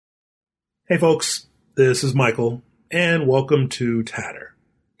Hey folks, this is Michael, and welcome to Tatter.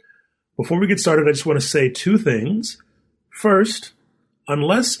 Before we get started, I just want to say two things. First,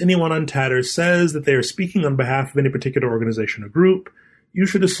 unless anyone on Tatter says that they are speaking on behalf of any particular organization or group, you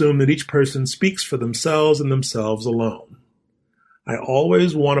should assume that each person speaks for themselves and themselves alone. I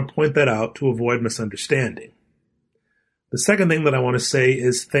always want to point that out to avoid misunderstanding. The second thing that I want to say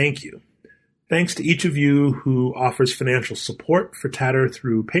is thank you. Thanks to each of you who offers financial support for Tatter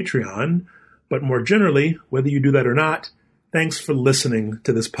through Patreon, but more generally, whether you do that or not, thanks for listening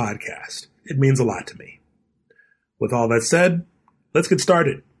to this podcast. It means a lot to me. With all that said, let's get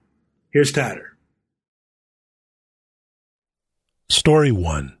started. Here's Tatter. Story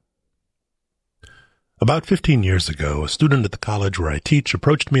 1. About 15 years ago, a student at the college where I teach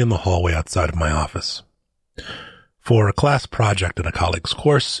approached me in the hallway outside of my office. For a class project in a colleague's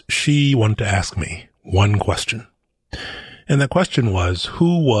course, she wanted to ask me one question. And that question was,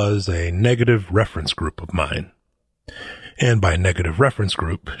 who was a negative reference group of mine? And by negative reference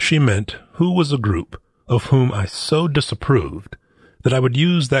group, she meant who was a group of whom I so disapproved that I would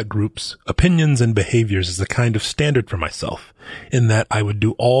use that group's opinions and behaviors as a kind of standard for myself, in that I would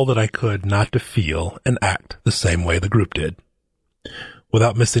do all that I could not to feel and act the same way the group did.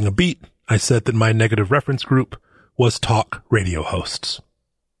 Without missing a beat, I said that my negative reference group was talk radio hosts.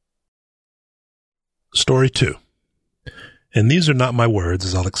 Story 2. And these are not my words,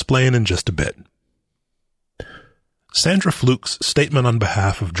 as I'll explain in just a bit. Sandra Fluke's statement on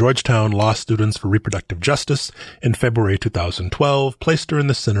behalf of Georgetown Law Students for Reproductive Justice in February 2012 placed her in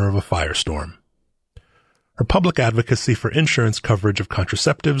the center of a firestorm. Her public advocacy for insurance coverage of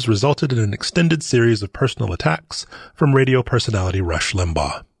contraceptives resulted in an extended series of personal attacks from radio personality Rush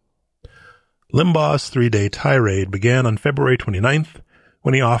Limbaugh. Limbaugh's 3-day tirade began on February 29th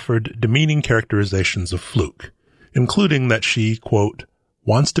when he offered demeaning characterizations of Fluke, including that she, quote,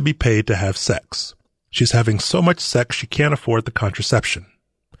 wants to be paid to have sex. She's having so much sex she can't afford the contraception.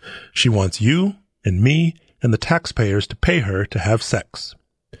 She wants you and me and the taxpayers to pay her to have sex.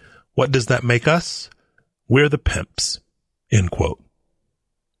 What does that make us? We're the pimps, end quote.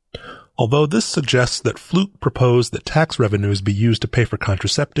 Although this suggests that Fluke proposed that tax revenues be used to pay for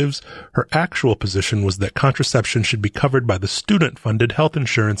contraceptives, her actual position was that contraception should be covered by the student-funded health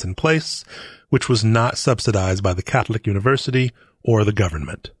insurance in place, which was not subsidized by the Catholic University or the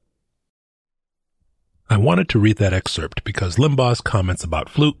government. I wanted to read that excerpt because Limbaugh's comments about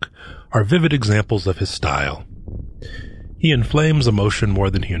Fluke are vivid examples of his style. He inflames emotion more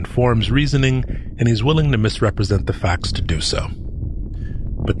than he informs reasoning, and he's willing to misrepresent the facts to do so.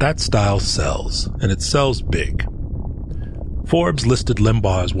 But that style sells, and it sells big. Forbes listed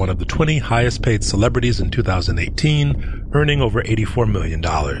Limbaugh as one of the 20 highest-paid celebrities in 2018, earning over $84 million.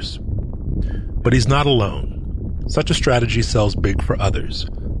 But he's not alone. Such a strategy sells big for others,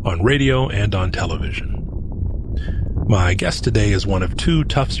 on radio and on television. My guest today is one of two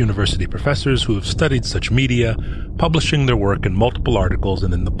Tufts University professors who have studied such media, publishing their work in multiple articles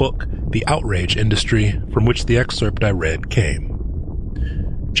and in the book, The Outrage Industry, from which the excerpt I read came.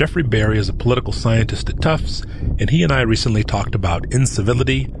 Jeffrey Berry is a political scientist at Tufts, and he and I recently talked about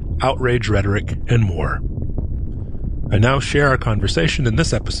incivility, outrage rhetoric, and more. I now share our conversation in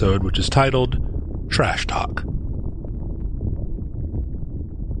this episode, which is titled Trash Talk.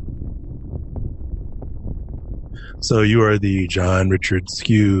 So you are the John Richard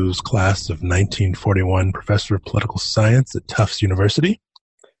Skews class of 1941 professor of political science at Tufts University.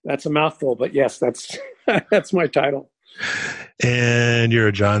 That's a mouthful, but yes, that's that's my title. And you're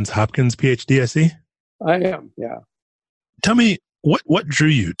a Johns Hopkins PhD, I see? I am, yeah. Tell me, what drew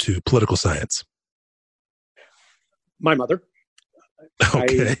you to political science? My mother.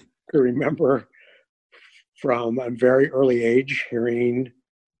 Okay. I can remember from a very early age hearing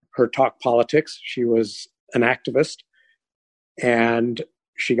her talk politics. She was an activist, and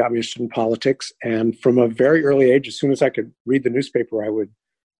she got me interested in politics. And from a very early age, as soon as I could read the newspaper, I would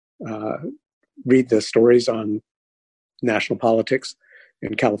read the stories on national politics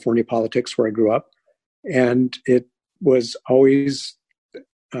and California politics where I grew up. And it was always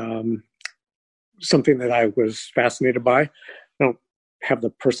something that I was fascinated by. I don't have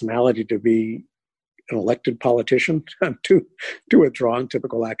the personality to be an elected politician. I'm too withdrawn,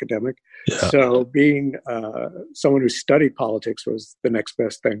 typical academic. Yeah. So being someone who studied politics was the next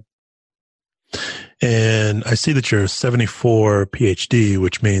best thing. And I see that you're a 74 PhD,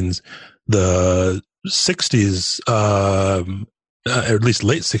 which means the 60s, or at least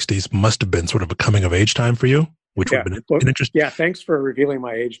late 60s, must have been sort of a coming of age time for you, which would have been an interesting. Yeah, thanks for revealing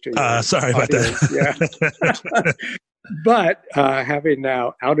my age to you. Sorry about that. Yeah. But having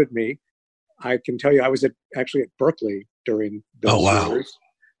now outed me, I can tell you I was actually at Berkeley during those years.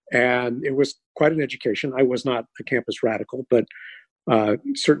 And it was quite an education. I was not a campus radical, but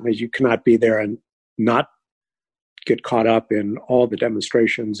certainly you cannot be there and not get caught up in all the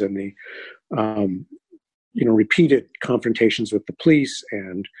demonstrations and the repeated confrontations with the police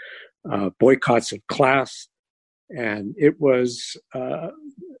and boycotts of class. And it was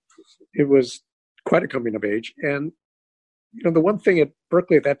quite a coming of age. And the one thing at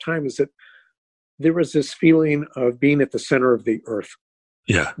Berkeley at that time is that there was this feeling of being at the center of the earth.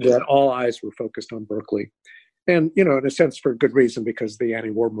 Yeah. That all eyes were focused on Berkeley. And, in a sense for good reason, because the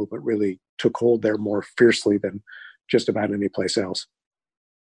anti-war movement really took hold there more fiercely than just about any place else.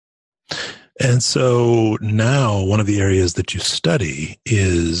 And so now one of the areas that you study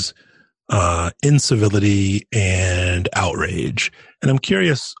is incivility and outrage. And I'm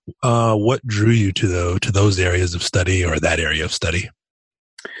curious what drew you to those areas of study or that area of study?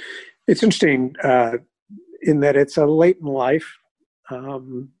 It's interesting in that it's a late in life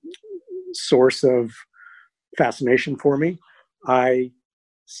source of fascination for me. I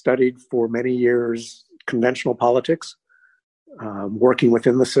studied for many years conventional politics, working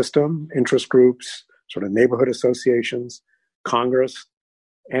within the system, interest groups, sort of neighborhood associations, Congress.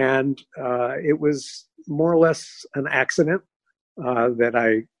 And it was more or less an accident that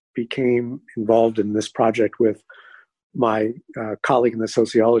I became involved in this project with my colleague in the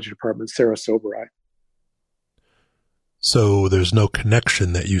sociology department, Sarah Sobieraj. So there's no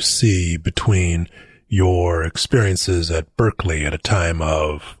connection that you see between your experiences at Berkeley at a time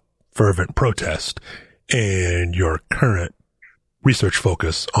of fervent protest and your current research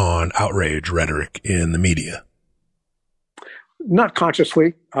focus on outrage rhetoric in the media? Not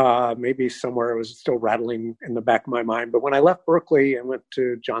consciously. Maybe somewhere it was still rattling in the back of my mind. But when I left Berkeley and went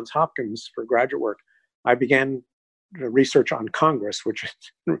to Johns Hopkins for graduate work, I began research on Congress, which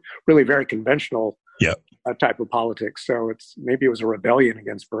is really very conventional type of politics. So maybe it was a rebellion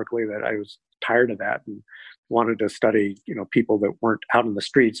against Berkeley that I was tired of that and wanted to study, people that weren't out in the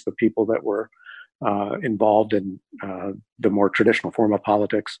streets, but people that were involved in the more traditional form of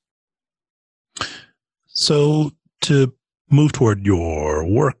politics. So to move toward your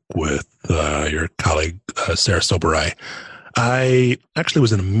work with your colleague, Sarah Sobieraj, I actually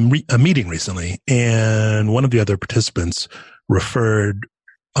was in a meeting recently, and one of the other participants referred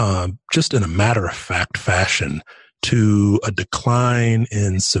just in a matter-of-fact fashion to a decline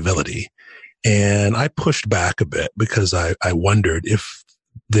in civility. And I pushed back a bit because I wondered if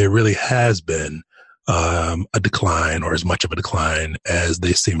there really has been a decline or as much of a decline as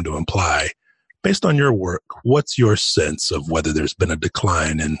they seem to imply. Based on your work, what's your sense of whether there's been a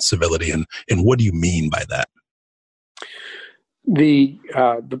decline in civility, and what do you mean by that? The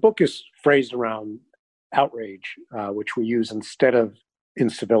book is phrased around outrage, which we use instead of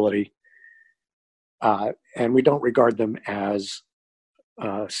incivility, and we don't regard them as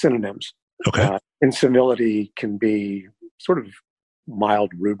synonyms. Okay. Incivility can be sort of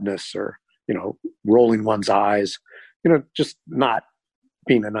mild rudeness or, rolling one's eyes, just not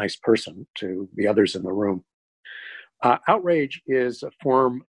being a nice person to the others in the room. Outrage is a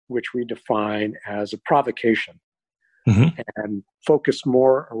form which we define as a provocation, and focus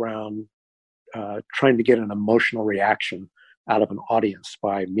more around trying to get an emotional reaction out of an audience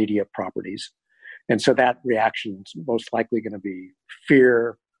by media properties. And so that reaction is most likely going to be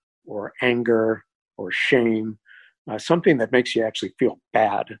fear or anger or shame, something that makes you actually feel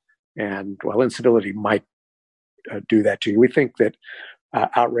bad. And while incivility might do that to you, we think that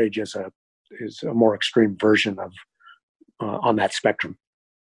outrage is a more extreme version of on that spectrum.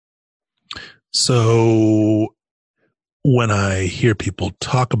 So when I hear people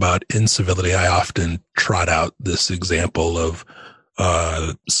talk about incivility, I often trot out this example of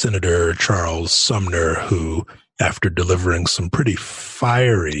Senator Charles Sumner, who, after delivering some pretty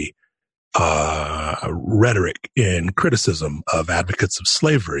fiery rhetoric in criticism of advocates of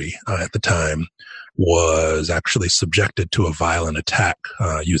slavery at the time, was actually subjected to a violent attack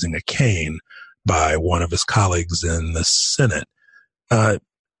using a cane by one of his colleagues in the Senate.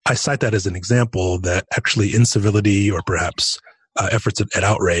 I cite that as an example that actually incivility or perhaps efforts at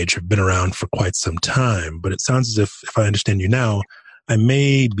outrage have been around for quite some time. But it sounds as if I understand you now, I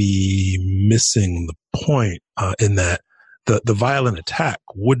may be missing the point in that the violent attack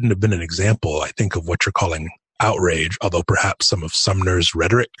wouldn't have been an example, I think, of what you're calling outrage, although perhaps some of Sumner's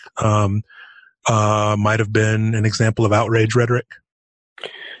rhetoric might have been an example of outrage rhetoric.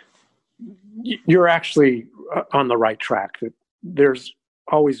 You're actually on the right track. There's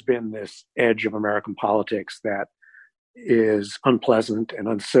always been this edge of American politics that is unpleasant and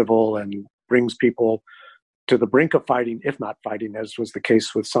uncivil and brings people to the brink of fighting, if not fighting, as was the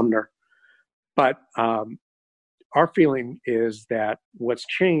case with Sumner. But our feeling is that what's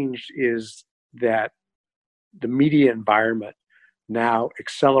changed is that the media environment now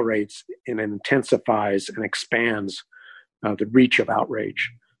accelerates and intensifies and expands the reach of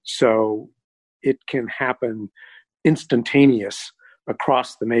outrage. So it can happen instantaneous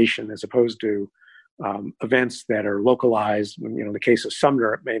across the nation, as opposed to events that are localized. In the case of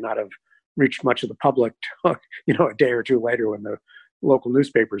Sumner, it may not have reached much of the public, a day or two later when the local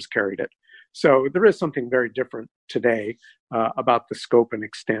newspapers carried it. So there is something very different today about the scope and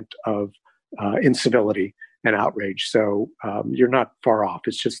extent of incivility and outrage. So you're not far off.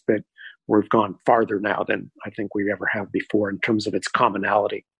 It's just that we've gone farther now than I think we ever have before in terms of its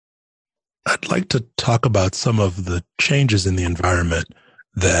commonality. I'd like to talk about some of the changes in the environment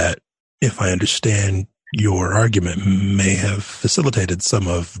that, if I understand your argument, may have facilitated some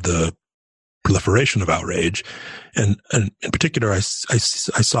of the proliferation of outrage. And in particular, I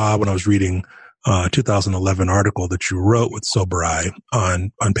saw when I was reading a 2011 article that you wrote with Sober Eye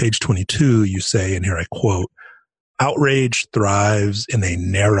on page 22, you say, and here I quote, "Outrage thrives in a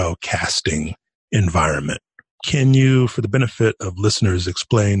narrow casting environment." Can you, for the benefit of listeners,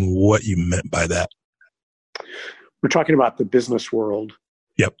 explain what you meant by that? We're talking about the business world.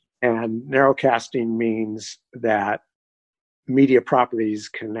 Yep. And narrowcasting means that media properties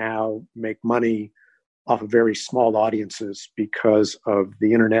can now make money off of very small audiences because of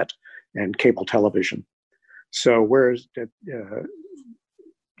the internet and cable television. So whereas, in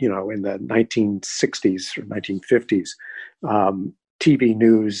the 1960s or 1950s, TV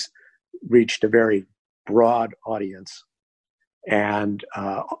news reached a very broad audience and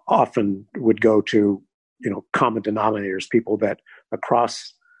often would go to, common denominators, people that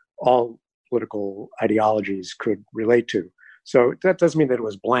across all political ideologies could relate to. So that doesn't mean that it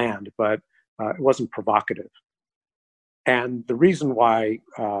was bland, but it wasn't provocative. And the reason why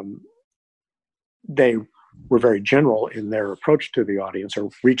they were very general in their approach to the audience, or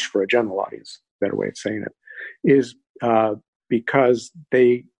reached for a general audience, better way of saying it, is because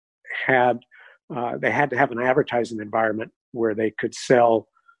they had to have an advertising environment where they could sell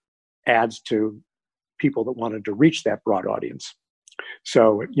ads to people that wanted to reach that broad audience.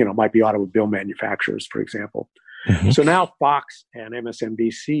 So, it might be automobile manufacturers, for example. Mm-hmm. So now Fox and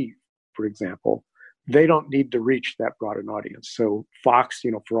MSNBC, for example, they don't need to reach that broad an audience. So Fox,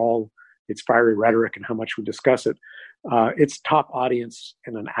 for all its fiery rhetoric and how much we discuss it, its top audience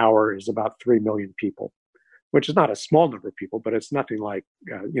in an hour is about 3 million people, which is not a small number of people, but it's nothing like,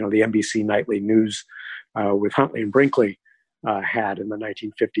 the NBC nightly news with Huntley and Brinkley had in the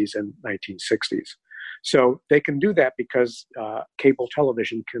 1950s and 1960s. So they can do that because cable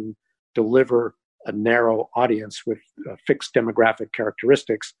television can deliver a narrow audience with fixed demographic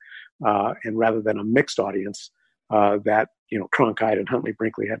characteristics, and rather than a mixed audience that, Cronkite and Huntley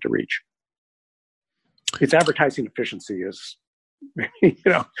Brinkley had to reach. Its advertising efficiency is,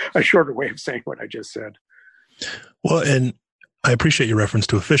 a shorter way of saying what I just said. Well, and I appreciate your reference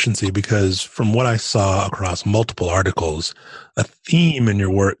to efficiency, because from what I saw across multiple articles, a theme in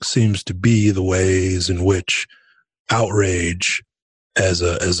your work seems to be the ways in which outrage as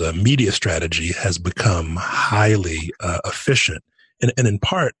a media strategy has become highly efficient. And in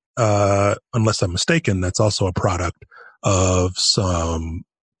part, unless I'm mistaken, that's also a product of some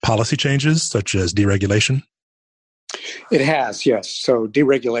policy changes such as deregulation. It has, yes. So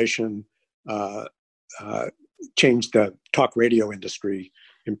deregulation changed the talk radio industry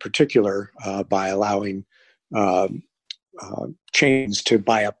in particular by allowing chains to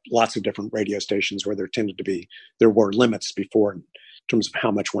buy up lots of different radio stations where there were limits before in terms of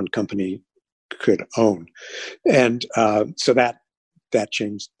how much one company could own. And so that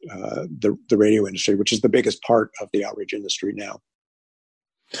changed the radio industry, which is the biggest part of the outrage industry now.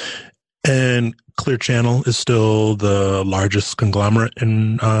 And Clear Channel is still the largest conglomerate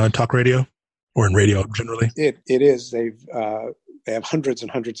in talk radio, or in radio generally? It is. They have hundreds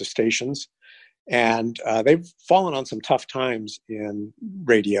and hundreds of stations, and they've fallen on some tough times in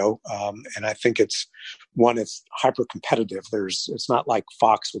radio. And I think it's hyper competitive. It's not like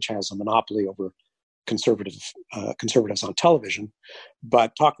Fox, which has a monopoly over conservatives on television,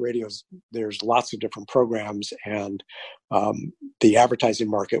 but talk radios, there's lots of different programs, and the advertising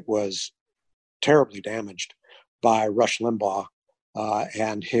market was terribly damaged by Rush Limbaugh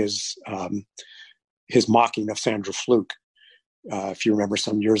and his mocking of Sandra Fluke, if you remember,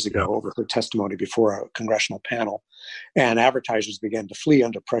 some years ago, over her testimony before a congressional panel. And advertisers began to flee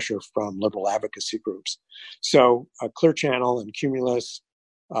under pressure from liberal advocacy groups. So Clear Channel and Cumulus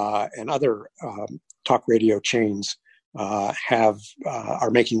and other talk radio chains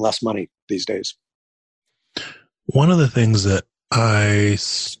are making less money these days. One of the things that I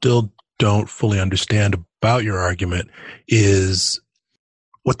still don't fully understand about your argument is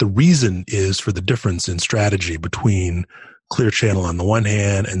what the reason is for the difference in strategy between Clear Channel on the one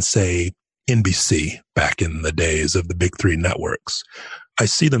hand and, say, NBC back in the days of the big three networks. I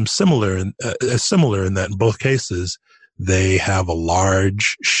see them similar in that in both cases, they have a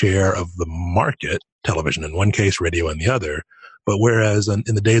large share of the market, television in one case, radio in the other. But whereas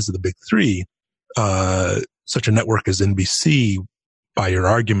in the days of the big three, such a network as NBC, by your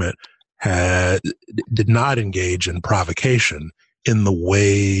argument, did not engage in provocation in the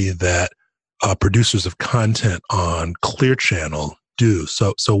way that producers of content on Clear Channel do.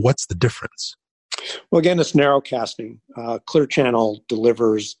 So what's the difference? Well, again, it's narrowcasting. Clear Channel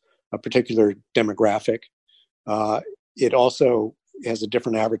delivers a particular demographic. It also has a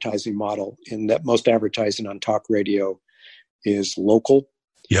different advertising model in that most advertising on talk radio is local.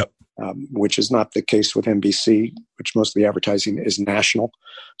 Yep. Which is not the case with NBC, which most of the advertising is national.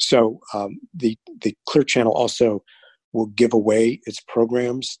 So the Clear Channel also will give away its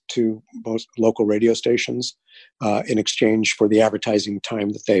programs to most local radio stations in exchange for the advertising time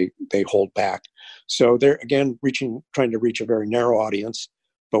that they hold back. So they're, again, trying to reach a very narrow audience,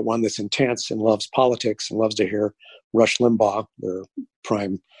 but one that's intense and loves politics and loves to hear Rush Limbaugh,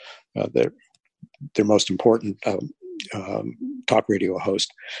 their most important talk radio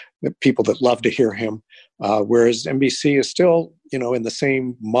host, the people that love to hear him. Whereas NBC is still, in the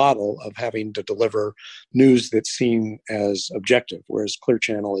same model of having to deliver news that's seen as objective, whereas Clear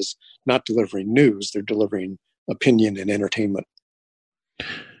Channel is not delivering news, they're delivering opinion and entertainment.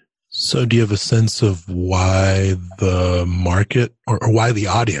 So do you have a sense of why the market or why the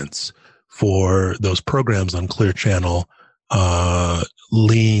audience for those programs on Clear Channel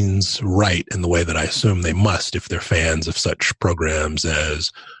leans right in the way that I assume they must if they're fans of such programs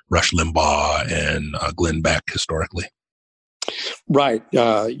as Rush Limbaugh and Glenn Beck historically? Right.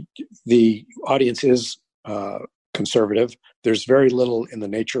 The audience is conservative. There's very little in the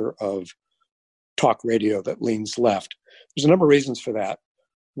nature of talk radio that leans left. There's a number of reasons for that.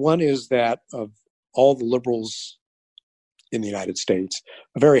 One is that of all the liberals in the United States,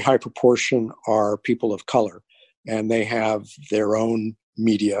 a very high proportion are people of color, and they have their own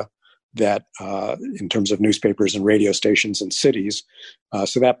media that, in terms of newspapers and radio stations and cities,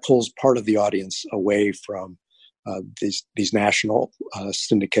 so that pulls part of the audience away from these national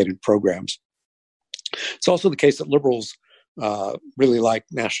syndicated programs. It's also the case that liberals really like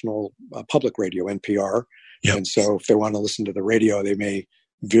national public radio, NPR, yep. And so if they want to listen to the radio, they may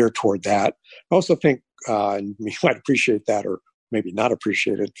veer toward that. I also think, and you might appreciate that or maybe not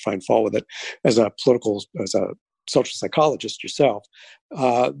appreciate it, find fault with it, as a social psychologist yourself,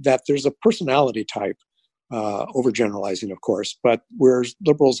 that there's a personality type, overgeneralizing, of course, but whereas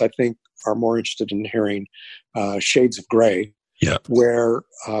liberals, I think, are more interested in hearing shades of gray, yeah. where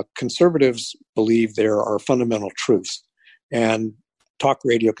conservatives believe there are fundamental truths. And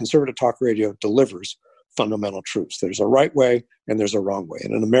conservative talk radio delivers fundamental truths. There's a right way and there's a wrong way,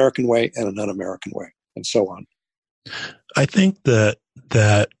 and an American way and an un-American way, and so on. I think that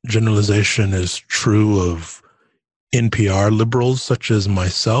generalization is true of NPR liberals such as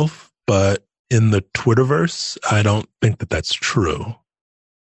myself, but in the Twitterverse, I don't think that that's true.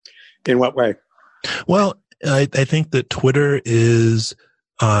 In what way? Well, I think that Twitter is,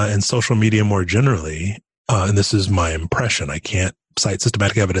 and social media more generally, and this is my impression, I can't cite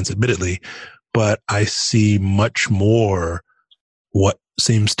systematic evidence, admittedly, but I see much more what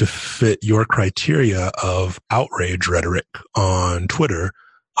seems to fit your criteria of outrage rhetoric on Twitter.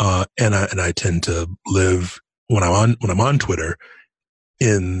 And I tend to live when I'm on Twitter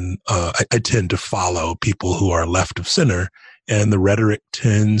I tend to follow people who are left of center, and the rhetoric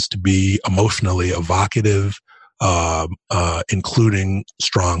tends to be emotionally evocative, including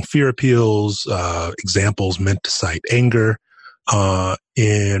strong fear appeals, examples meant to cite anger,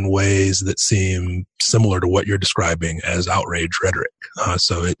 in ways that seem similar to what you're describing as outrage rhetoric.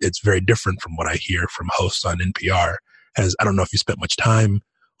 So it's very different from what I hear from hosts on NPR. As I don't know if you spent much time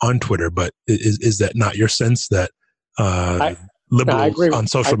on Twitter, but is that not your sense that liberals on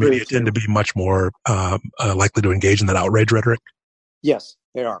social media tend to be much more likely to engage in that outrage rhetoric? Yes,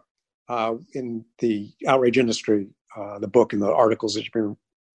 they are. In the outrage industry, the book and the articles that you've been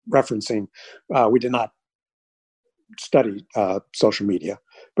referencing, we did not study social media,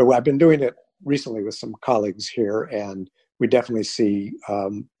 but I've been doing it recently with some colleagues here, and we definitely see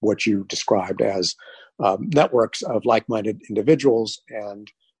what you described as networks of like-minded individuals, and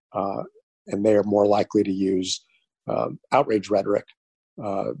they are more likely to use outrage rhetoric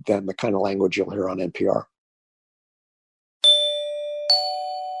than the kind of language you'll hear on NPR.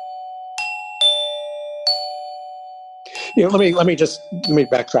 Let me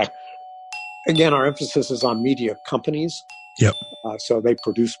backtrack. Again, our emphasis is on media companies. Yep. So they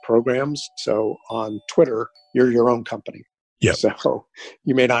produce programs. So on Twitter, you're your own company. Yep. So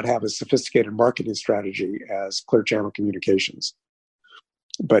you may not have a sophisticated marketing strategy as Clear Channel Communications,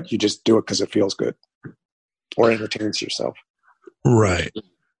 but you just do it because it feels good or entertains yourself. Right.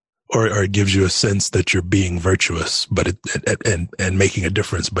 Or it gives you a sense that you're being virtuous, but and making a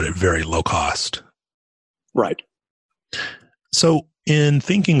difference, but at very low cost. Right. So in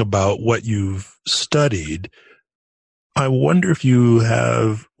thinking about what you've studied, I wonder if you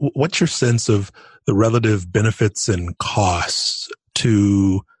have, what's your sense of the relative benefits and costs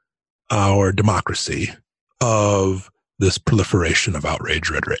to our democracy of this proliferation of outrage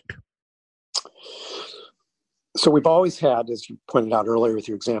rhetoric? So we've always had, as you pointed out earlier with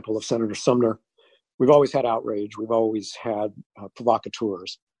your example of Senator Sumner, we've always had outrage. We've always had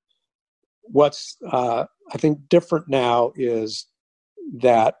provocateurs. What's, I think, different now is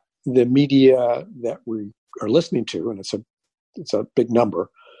that the media that we are listening to, and it's a big number,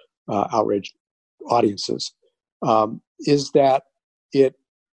 outrage audiences, is that it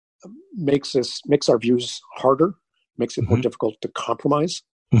makes our views harder, makes it more difficult to compromise.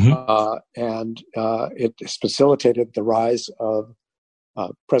 And it has facilitated the rise of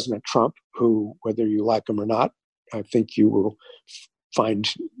President Trump, who, whether you like him or not, I think you will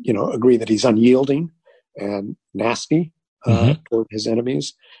agree that he's unyielding and nasty toward his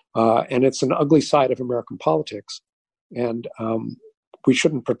enemies. And it's an ugly side of American politics. And we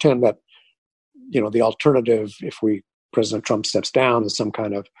shouldn't pretend that, the alternative, if President Trump steps down, is some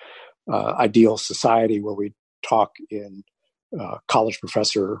kind of ideal society where we talk in college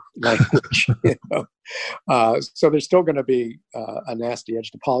professor language. So there's still going to be a nasty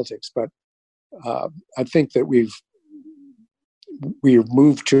edge to politics, but I think that we've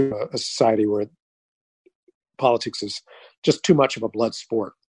moved to a society where politics is just too much of a blood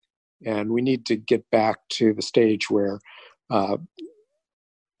sport, and we need to get back to the stage where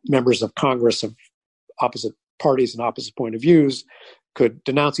members of Congress of opposite parties and opposite point of views could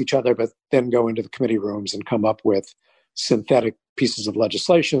denounce each other, but then go into the committee rooms and come up with synthetic pieces of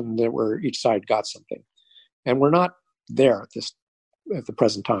legislation that where each side got something. And we're not there at the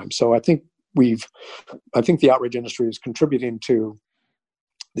present time. So I think the outrage industry is contributing to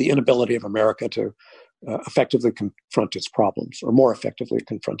the inability of America to effectively confront its problems, or more effectively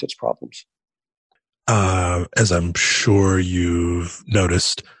confront its problems. As I'm sure you've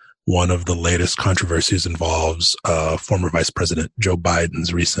noticed, one of the latest controversies involves former Vice President Joe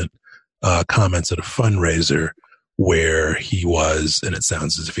Biden's recent comments at a fundraiser where he was, and it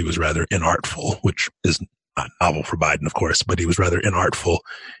sounds as if he was rather inartful, which is not novel for Biden, of course, but he was rather inartful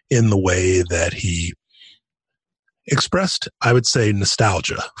in the way that he expressed, I would say,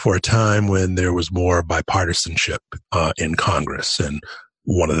 nostalgia for a time when there was more bipartisanship in Congress. And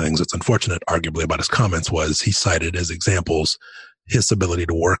one of the things that's unfortunate, arguably, about his comments was he cited as examples his ability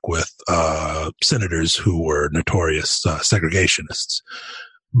to work with senators who were notorious segregationists.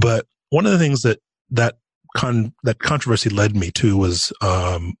 But one of the things that controversy led me to was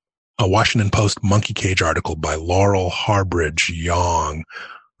a Washington Post monkey cage article by Laurel Harbridge Young,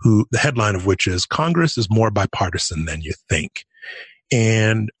 who the headline of which is "Congress is more bipartisan than you think."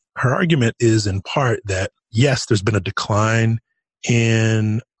 And her argument is in part that, yes, there's been a decline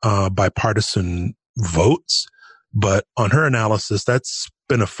in bipartisan votes, but on her analysis, that's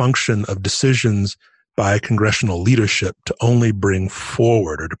been a function of decisions by congressional leadership to only bring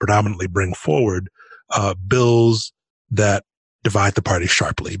forward, or to predominantly bring forward, bills that divide the party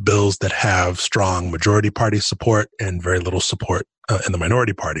sharply, bills that have strong majority party support and very little support in the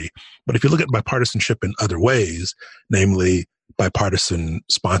minority party. But if you look at bipartisanship in other ways, namely bipartisan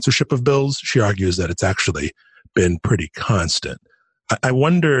sponsorship of bills, she argues that it's actually been pretty constant. I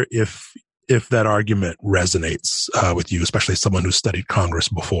wonder if that argument resonates with you, especially someone who studied Congress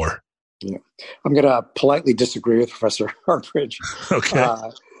before. Yeah. I'm going to politely disagree with Professor Harbridge. Okay.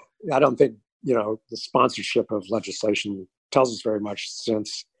 I don't think, the sponsorship of legislation tells us very much,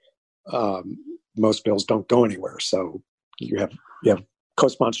 since most bills don't go anywhere. So you have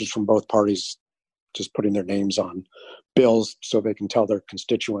co-sponsors from both parties just putting their names on bills so they can tell their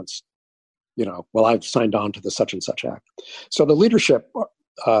constituents, well, I've signed on to the such and such act. So the leadership,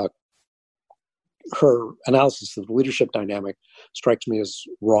 her analysis of the leadership dynamic strikes me as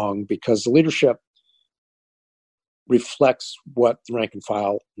wrong, because the leadership reflects what the rank and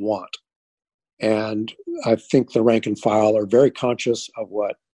file want. And I think the rank and file are very conscious of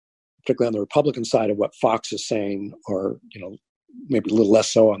what, particularly on the Republican side, of what Fox is saying, or, maybe a little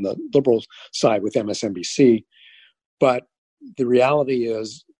less so on the liberal side with MSNBC. But the reality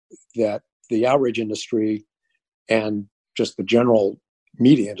is that the outrage industry and just the general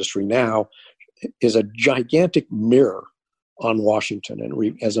media industry now is a gigantic mirror on Washington,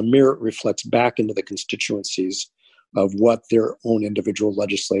 and as a mirror, it reflects back into the constituencies of what their own individual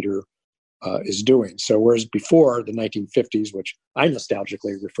legislator is doing. So whereas before the 1950s, which I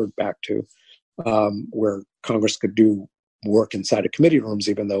nostalgically referred back to, where Congress could do work inside of committee rooms,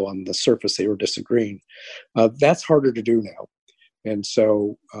 even though on the surface they were disagreeing, that's harder to do now. And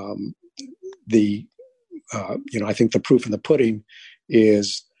so I think the proof in the pudding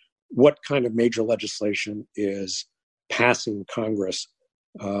is what kind of major legislation is passing Congress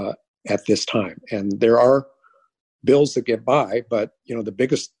at this time. And there are bills that get by, but the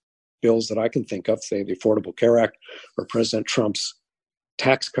biggest bills that I can think of, say the Affordable Care Act or President Trump's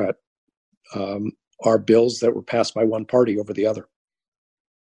tax cut, are bills that were passed by one party over the other.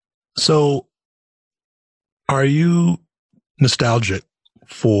 So are you nostalgic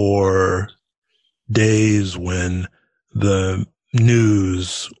for days when the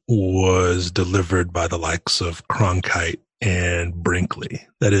news was delivered by the likes of Cronkite and Brinkley?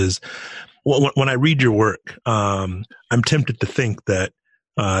 That is, when I read your work, I'm tempted to think that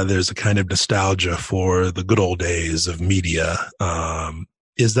there's a kind of nostalgia for the good old days of media.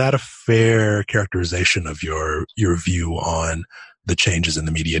 Is that a fair characterization of your view on the changes in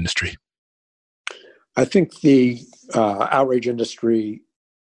the media industry? I think the outrage industry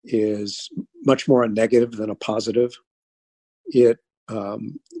is much more a negative than a positive. It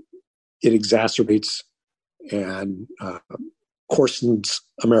exacerbates and coarsens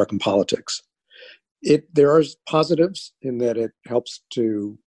American politics. There are positives in that it helps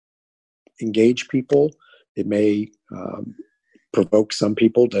to engage people. It may provoke some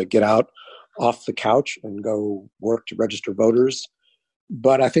people to get out off the couch and go work to register voters.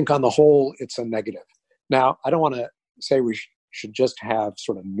 But I think on the whole, it's a negative. Now, I don't want to say we should just have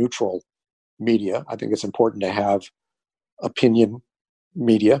sort of neutral media. I think it's important to have opinion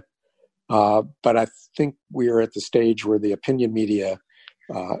media. But I think we're at the stage where the opinion media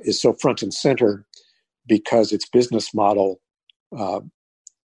is so front and center because its business model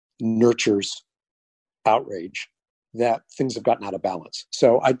nurtures outrage that things have gotten out of balance.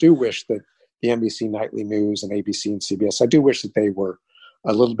 So I do wish that the NBC Nightly News and ABC and CBS, I do wish that they were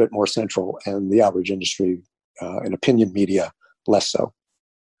a little bit more central, and the outrage industry and opinion media less so.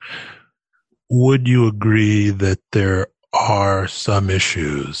 Would you agree that there are some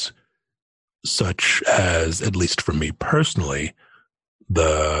issues, such as, at least for me personally,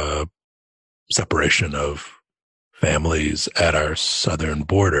 the separation of families at our southern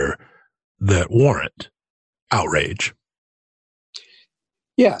border, that warrant outrage?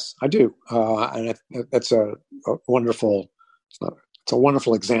 Yes, I do, and that's a wonderful. It's a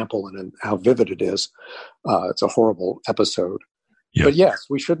wonderful example, and how vivid it is. It's a horrible episode, but yes,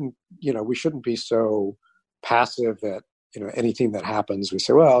 we shouldn't be so passive that anything that happens we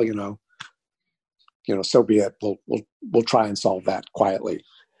say, well, so be it. We'll try and solve that quietly.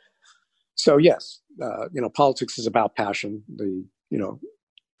 So yes, politics is about passion.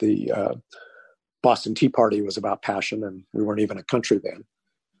 The Boston Tea Party was about passion, and we weren't even a country then.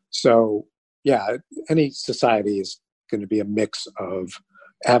 So yeah, any society is going to be a mix of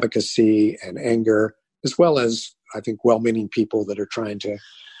advocacy and anger, as well as, I think, well-meaning people that are trying to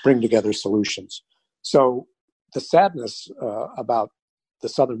bring together solutions. So the sadness about the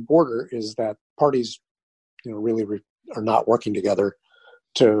southern border is that parties, really are not working together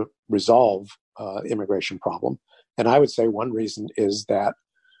to resolve immigration problem. And I would say one reason is that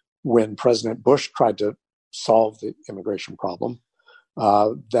when President Bush tried to solve the immigration problem,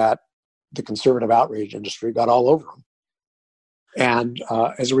 that the conservative outrage industry got all over him. And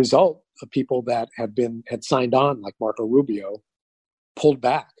as a result, the people that had signed on, like Marco Rubio, pulled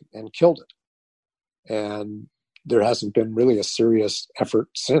back and killed it. And there hasn't been really a serious effort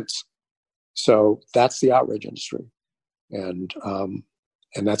since. So that's the outrage industry. And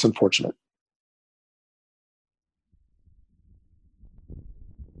that's unfortunate.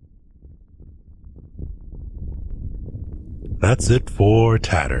 That's it for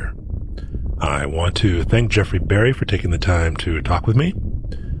Tatter. I want to thank Jeffrey Berry for taking the time to talk with me.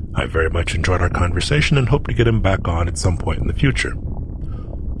 I very much enjoyed our conversation and hope to get him back on at some point in the future.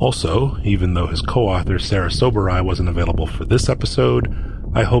 Also, even though his co-author Sarah Soberai wasn't available for this episode,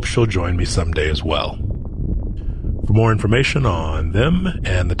 I hope she'll join me someday as well. For more information on them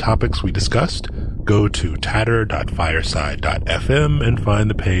and the topics we discussed, go to tatter.fireside.fm and find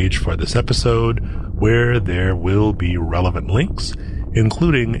the page for this episode, where there will be relevant links,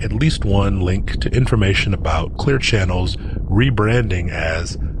 including at least one link to information about Clear Channel's rebranding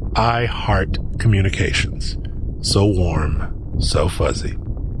as iHeart Communications. So warm, so fuzzy.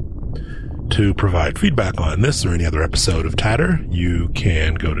 To provide feedback on this or any other episode of Tatter, you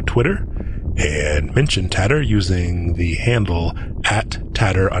can go to Twitter and mention Tatter using the handle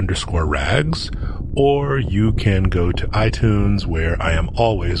 @Tatter_rags, or you can go to iTunes, where I am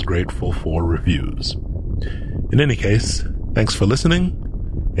always grateful for reviews. In any case, thanks for listening,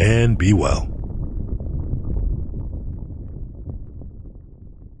 and be well.